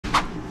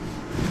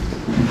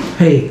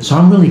Hey, so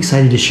I'm really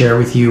excited to share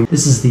with you.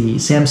 This is the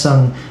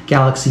Samsung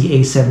Galaxy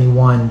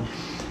A71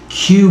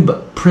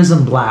 Cube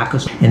Prism Black,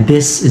 and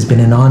this has been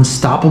an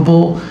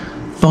unstoppable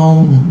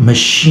phone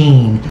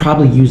machine.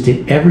 Probably used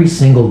it every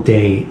single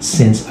day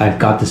since I've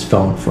got this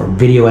phone for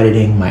video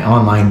editing, my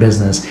online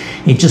business.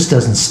 It just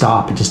doesn't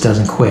stop, it just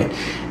doesn't quit.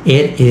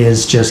 It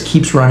is just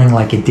keeps running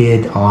like it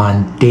did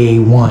on day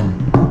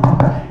one.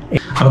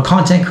 I'm a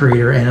content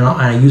creator and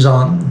I use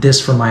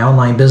this for my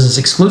online business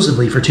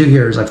exclusively for 2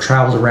 years. I've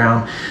traveled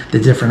around the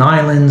different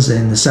islands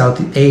in the South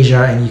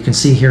Asia, and you can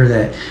see here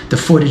that the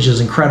footage is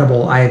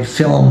incredible. I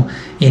film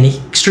in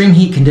extreme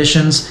heat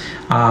conditions.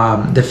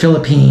 The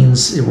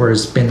Philippines, where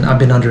I've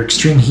been under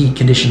extreme heat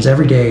conditions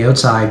every day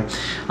outside.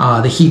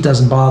 The heat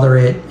doesn't bother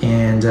it,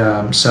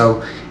 and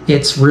so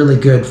it's really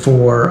good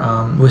for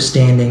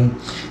withstanding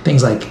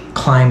things like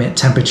climate,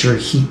 temperature,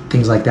 heat,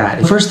 things like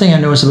that. The first thing I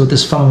noticed about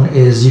this phone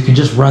is you can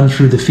just run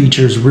through the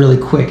features really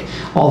quick.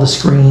 All the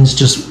screens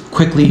just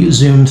quickly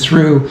zoom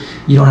through.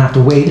 You don't have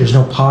to wait, there's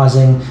no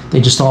pausing.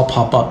 They just all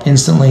pop up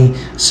instantly.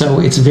 So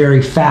it's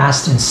very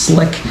fast and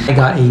slick. I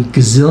got a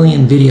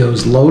gazillion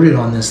videos loaded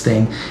on this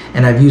thing,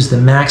 and I've used the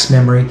max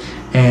memory,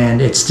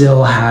 and it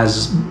still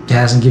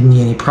hasn't given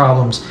me any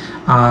problems.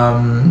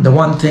 The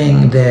one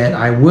thing that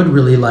I would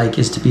really like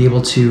is to be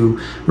able to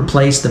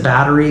replace the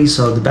battery,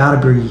 so the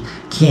battery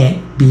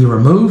can't be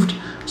removed.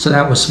 So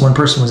that was, one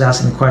person was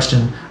asking the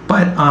question,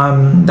 but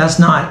that's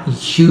not a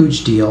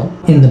huge deal.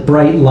 In the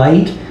bright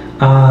light,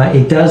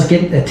 it does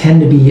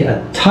tend to be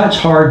a touch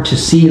hard to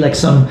see. Like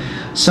some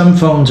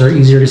phones are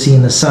easier to see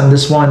in the sun.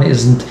 This one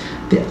isn't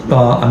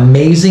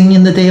amazing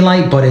in the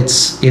daylight, but it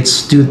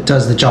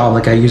does the job.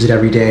 Like, I use it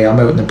every day. I'm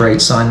out in the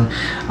bright sun,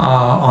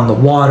 on the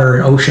water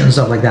and ocean and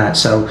stuff like that.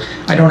 So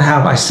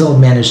I still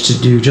manage to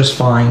do just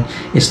fine.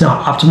 It's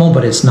not optimal,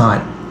 but it's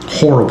not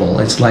horrible.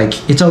 It's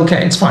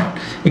okay, it's fine.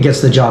 It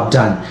gets the job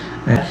done.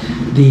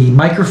 The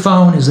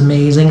microphone is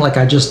amazing. Like,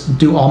 I just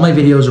do all my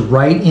videos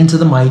right into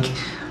the mic.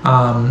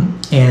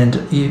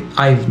 And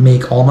I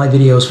make all my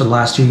videos for the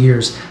last 2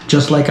 years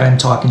just like I'm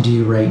talking to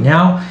you right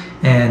now,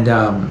 and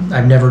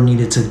I've never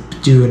needed to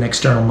do an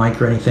external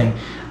mic or anything.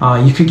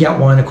 You could get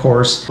one, of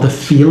course. The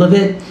feel of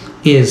it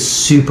is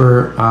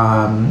super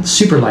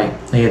light.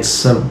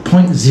 It's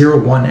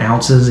 0.01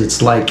 ounces.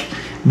 It's like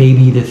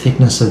maybe the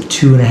thickness of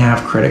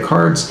 2.5 credit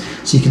cards.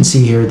 So you can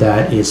see here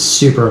that it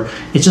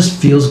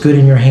just feels good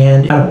in your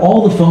hand. Out of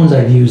all the phones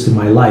I've used in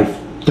my life,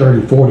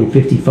 30, 40,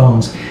 50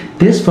 phones,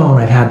 this phone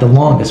I've had the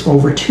longest, for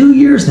over 2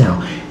 years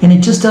now, and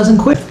it just doesn't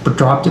quit. But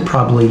dropped it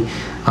probably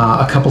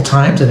a couple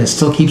times, and it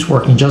still keeps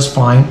working just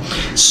fine.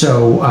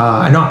 So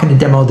I'm not going to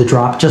demo the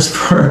drop just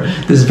for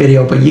this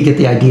video, but you get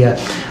the idea.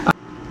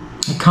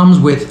 It comes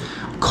with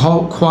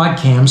quad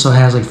cam, so it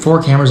has like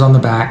 4 cameras on the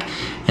back,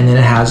 and then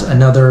it has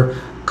another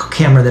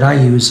camera that I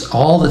use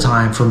all the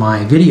time for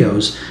my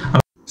videos.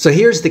 So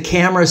here's the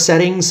camera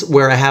settings,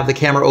 where I have the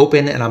camera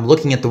open and I'm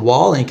looking at the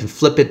wall, and you can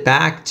flip it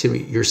back to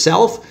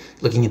yourself,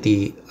 looking at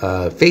the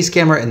face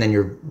camera, and then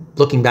you're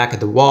looking back at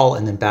the wall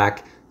and then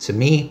back to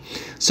me.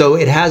 So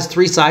it has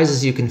 3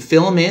 sizes you can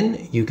film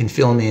in. You can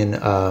film in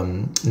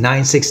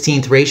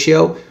 9/16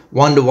 ratio,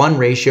 1:1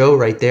 ratio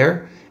right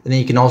there. And then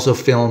you can also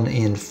film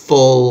in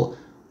full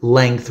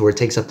length, where it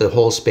takes up the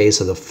whole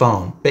space of the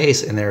phone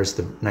base, and there's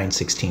the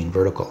 9/16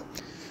 vertical.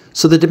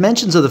 So the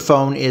dimensions of the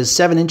phone is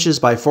 7 inches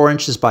by 4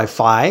 inches by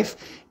 5,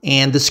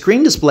 and the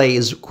screen display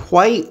is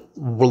quite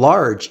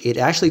large. It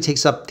actually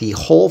takes up the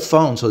whole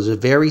phone, so it's a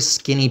very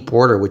skinny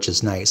border, which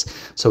is nice.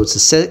 So it's a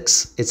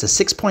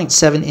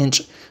 6.7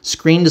 inch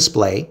screen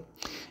display,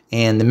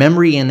 and the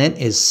memory in it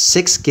is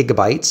 6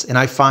 gigabytes, and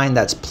I find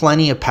that's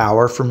plenty of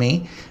power for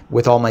me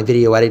with all my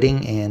video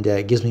editing, and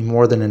it gives me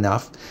more than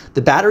enough.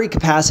 The battery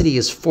capacity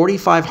is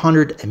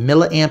 4,500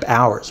 milliamp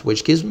hours,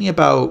 which gives me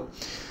about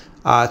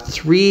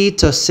 3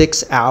 to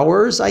 6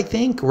 hours, I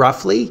think,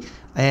 roughly,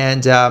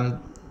 and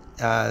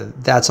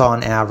that's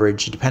on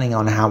average, depending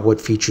on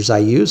what features I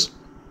use.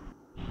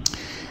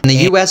 And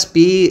the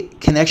USB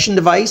connection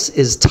device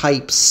is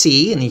Type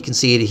C, and you can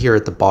see it here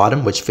at the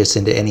bottom, which fits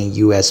into any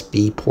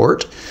USB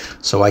port,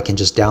 so I can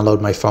just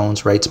download my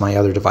phones right to my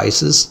other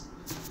devices.